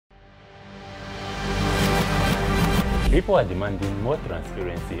People are demanding more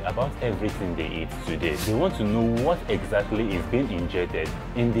transparency about everything they eat today. They want to know what exactly is being injected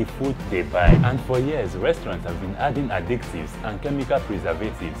in the food they buy. And for years, restaurants have been adding additives and chemical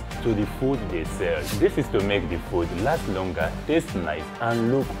preservatives to the food they sell. This is to make the food last longer, taste nice,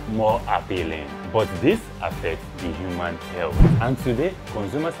 and look more appealing. But this affects the human health. And today,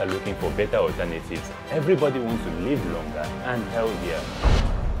 consumers are looking for better alternatives. Everybody wants to live longer and healthier.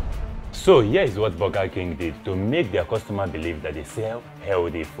 So here is what Burger King did to make their customer believe that they sell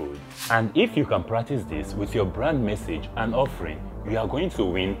healthy food. And if you can practice this with your brand message and offering, you are going to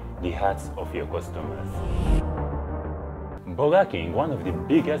win the hearts of your customers. Burger King, one of the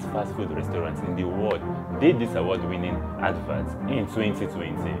biggest fast food restaurants in the world, did this award-winning Adverts in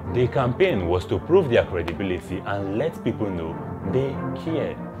 2020. The campaign was to prove their credibility and let people know they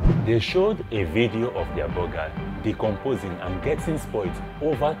care. They showed a video of their burger decomposing and getting spoiled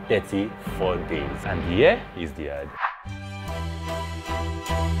over 34 days. And here is the ad.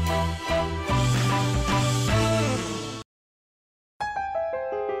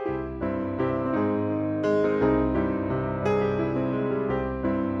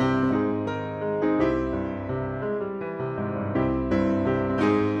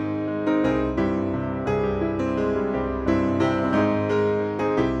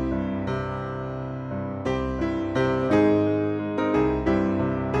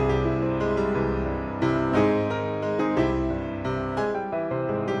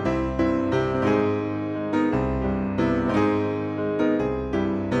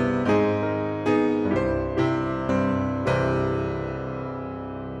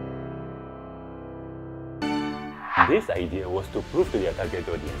 This idea was to prove to their target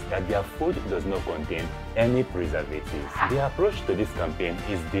audience that their food does not contain any preservatives. The approach to this campaign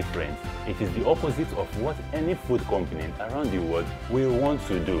is different. It is the opposite of what any food company around the world will want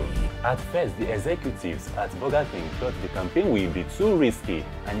to do. At first, the executives at Burger King thought the campaign will be too risky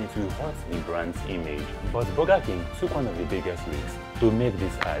and it will hurt the brand's image. But Burger King took one of the biggest risks to make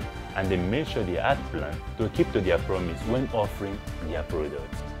this ad, and they made sure they had planned to keep to their promise when offering their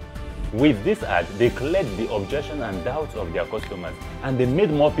products. With this ad, they cleared the objection and doubts of their customers, and they made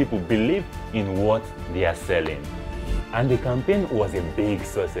more people believe in what they are selling. And the campaign was a big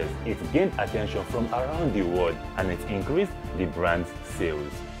success. It gained attention from around the world and it increased the brand's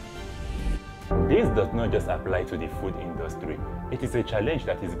sales. This does not just apply to the food industry. It is a challenge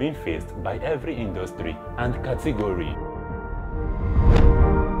that is being faced by every industry and category.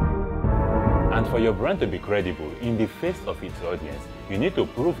 And for your brand to be credible in the face of its audience, you need to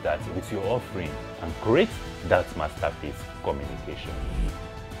prove that with your offering and create that masterpiece communication.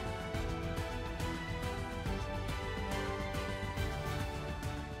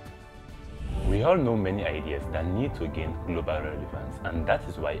 We all know many ideas that need to gain global relevance, and that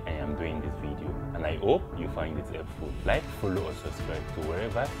is why I am doing this video, and I hope you find it helpful. Like, follow or subscribe to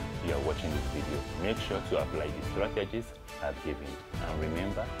wherever you are watching this video. Make sure to apply the strategies I've given, and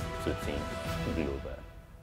remember to think global.